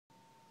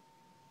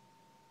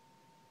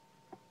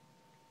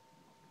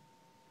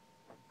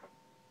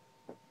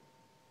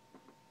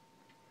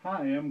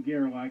Hi, I'm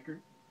Likert.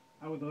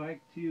 I would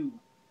like to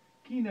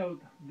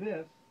keynote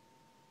this,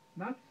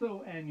 not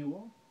so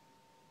annual,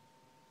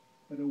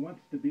 but it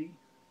wants to be,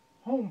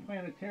 Home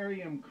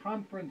Planetarium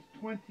Conference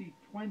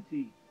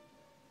 2020.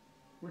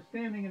 We're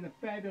standing in the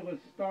fabulous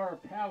Star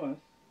Palace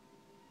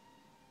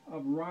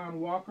of Ron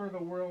Walker,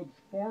 the world's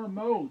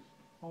foremost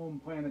home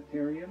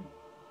planetarium,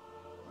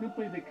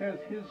 simply because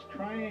his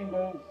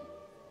triangles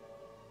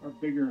are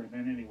bigger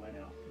than anyone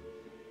else's.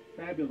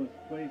 Fabulous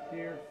place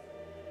here.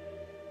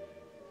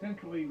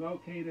 Centrally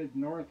located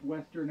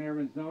northwestern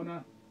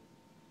Arizona.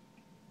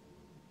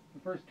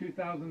 The first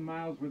 2,000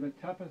 miles were the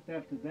toughest.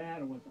 After that,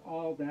 it was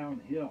all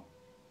downhill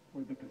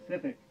toward the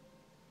Pacific.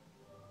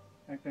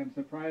 In fact, I'm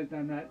surprised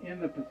I'm not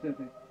in the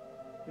Pacific.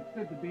 It's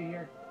good to be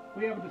here.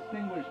 We have a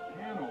distinguished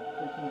panel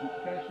for some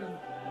discussion.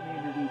 Let me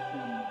introduce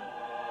them.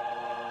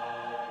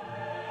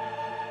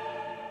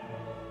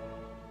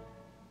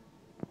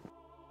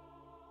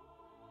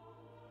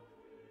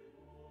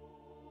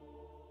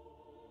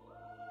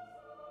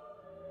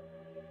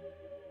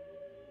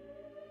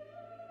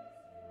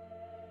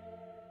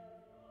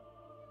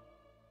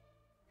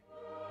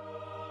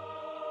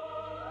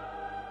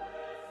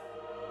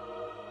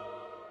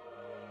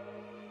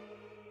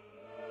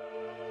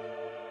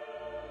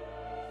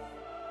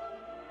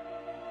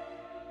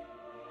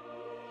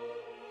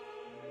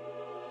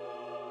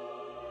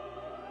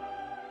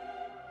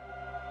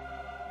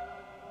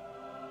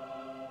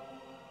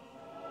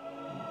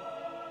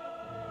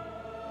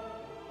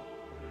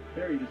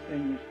 Very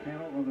distinguished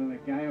panel, although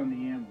that guy on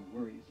the end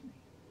worries me.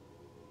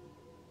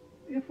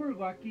 If we're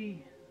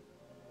lucky,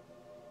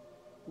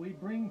 we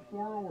bring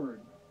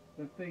forward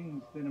the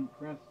things that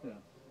impressed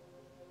us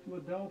to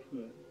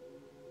adulthood.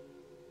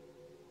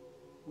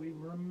 We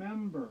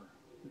remember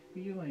the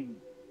feeling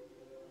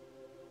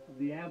of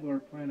the Adler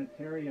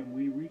Planetarium.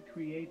 We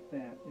recreate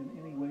that in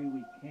any way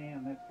we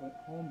can. That's what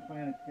home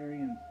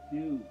planetarians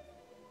do.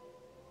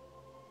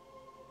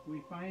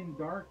 We find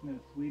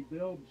darkness. We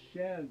build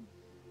sheds,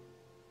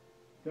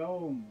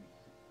 domes.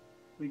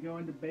 We go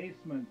into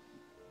basements,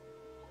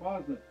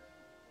 closets,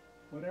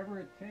 whatever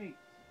it takes.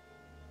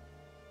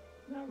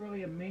 It's not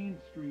really a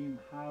mainstream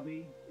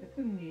hobby. It's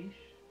a niche,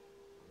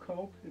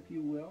 cult, if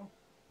you will.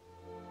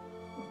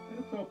 But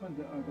it's open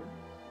to others.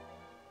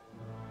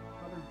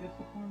 Other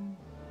disciplines,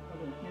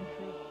 other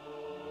interests.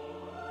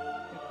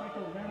 It's like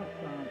a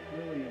renaissance,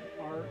 really, of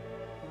art,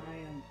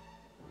 science,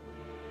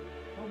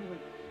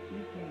 public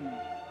speaking,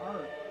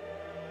 art,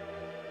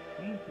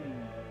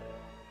 painting,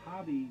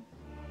 hobbies,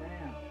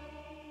 crafts,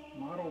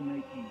 model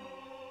making,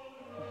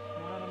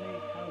 astronomy,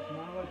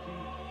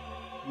 cosmology,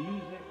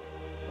 music,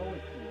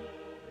 poetry.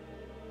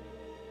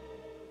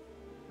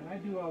 And I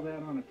do all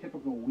that on a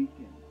typical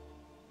weekend.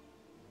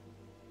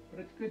 But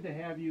it's good to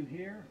have you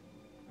here.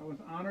 I was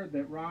honored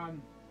that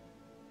Ron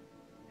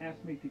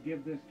asked me to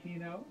give this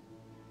keynote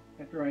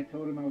after I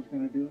told him I was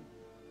going to do it.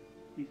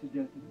 He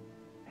suggested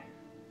it.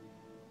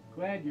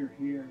 Glad you're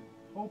here.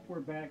 Hope we're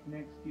back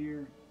next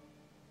year.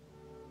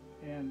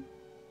 And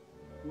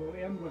we'll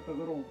end with a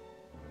little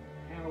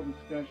panel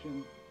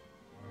discussion.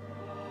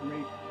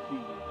 Great to see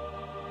you.